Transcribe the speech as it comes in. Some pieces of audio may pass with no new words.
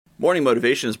Morning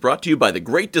Motivation is brought to you by The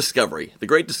Great Discovery. The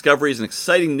Great Discovery is an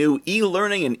exciting new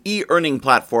e-learning and e-earning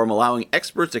platform allowing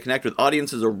experts to connect with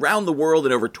audiences around the world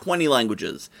in over 20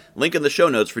 languages. Link in the show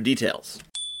notes for details.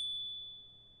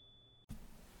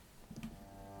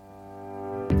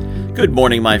 Good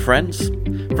morning, my friends.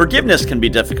 Forgiveness can be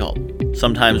difficult.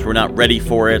 Sometimes we're not ready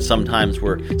for it, sometimes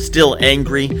we're still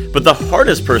angry, but the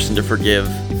hardest person to forgive,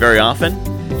 very often,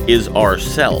 is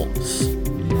ourselves.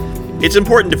 It's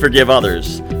important to forgive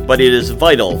others, but it is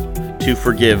vital to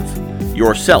forgive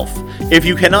yourself. If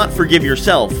you cannot forgive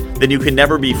yourself, then you can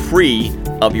never be free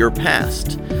of your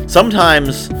past.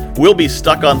 Sometimes we'll be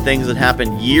stuck on things that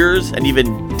happened years and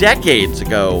even decades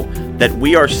ago that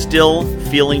we are still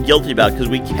feeling guilty about because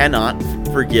we cannot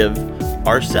forgive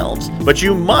ourselves. But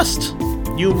you must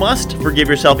forgive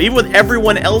yourself. Even when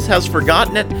everyone else has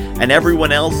forgotten it and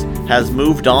everyone else has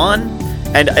moved on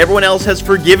and everyone else has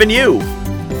forgiven you,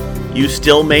 you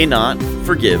still may not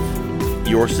forgive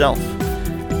yourself.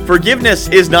 Forgiveness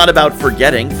is not about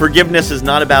forgetting. Forgiveness is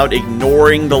not about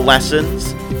ignoring the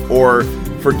lessons or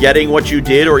forgetting what you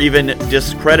did or even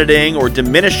discrediting or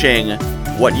diminishing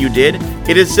what you did.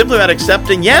 It is simply about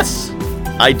accepting, yes,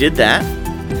 I did that,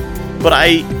 but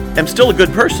I am still a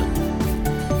good person.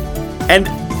 And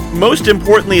most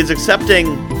importantly is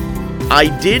accepting I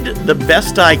did the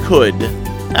best I could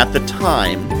at the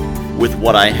time with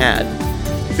what I had.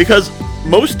 Because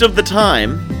most of the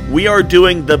time, we are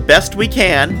doing the best we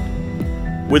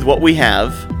can with what we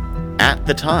have at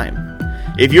the time.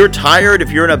 If you're tired,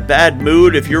 if you're in a bad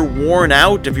mood, if you're worn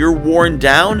out, if you're worn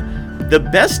down, the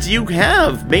best you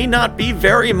have may not be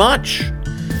very much.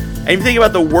 And if you think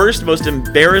about the worst, most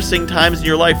embarrassing times in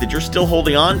your life that you're still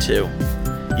holding on to,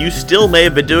 you still may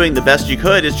have been doing the best you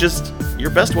could. It's just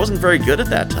your best wasn't very good at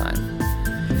that time.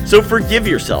 So forgive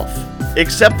yourself.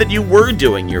 Accept that you were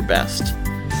doing your best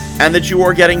and that you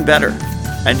are getting better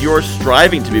and you are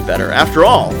striving to be better. After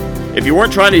all, if you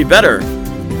weren't trying to be better,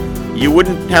 you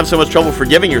wouldn't have so much trouble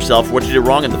forgiving yourself for what you did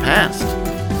wrong in the past.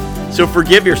 So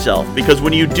forgive yourself, because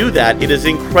when you do that, it is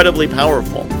incredibly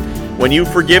powerful. When you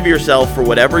forgive yourself for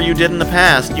whatever you did in the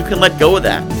past, you can let go of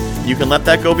that. You can let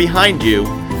that go behind you,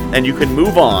 and you can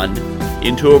move on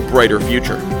into a brighter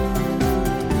future.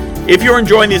 If you're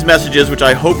enjoying these messages, which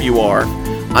I hope you are,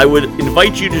 I would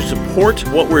invite you to support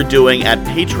what we're doing at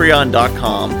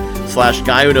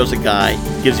patreon.com/guy who knows a guy.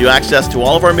 It gives you access to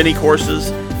all of our mini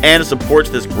courses and supports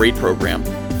this great program.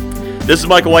 This is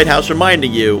Michael Whitehouse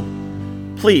reminding you,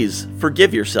 please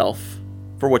forgive yourself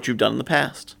for what you've done in the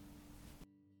past.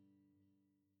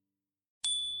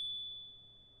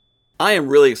 I am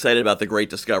really excited about The Great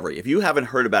Discovery. If you haven't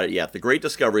heard about it yet, The Great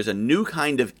Discovery is a new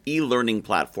kind of e-learning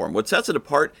platform. What sets it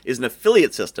apart is an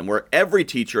affiliate system where every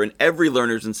teacher and every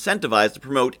learner is incentivized to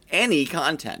promote any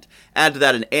content. Add to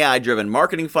that an AI-driven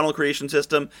marketing funnel creation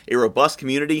system, a robust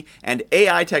community, and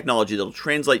AI technology that will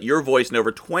translate your voice in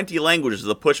over 20 languages with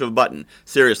the push of a button.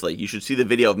 Seriously, you should see the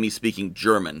video of me speaking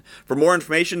German. For more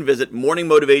information, visit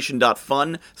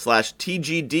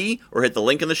morningmotivation.fun/TGD or hit the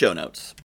link in the show notes.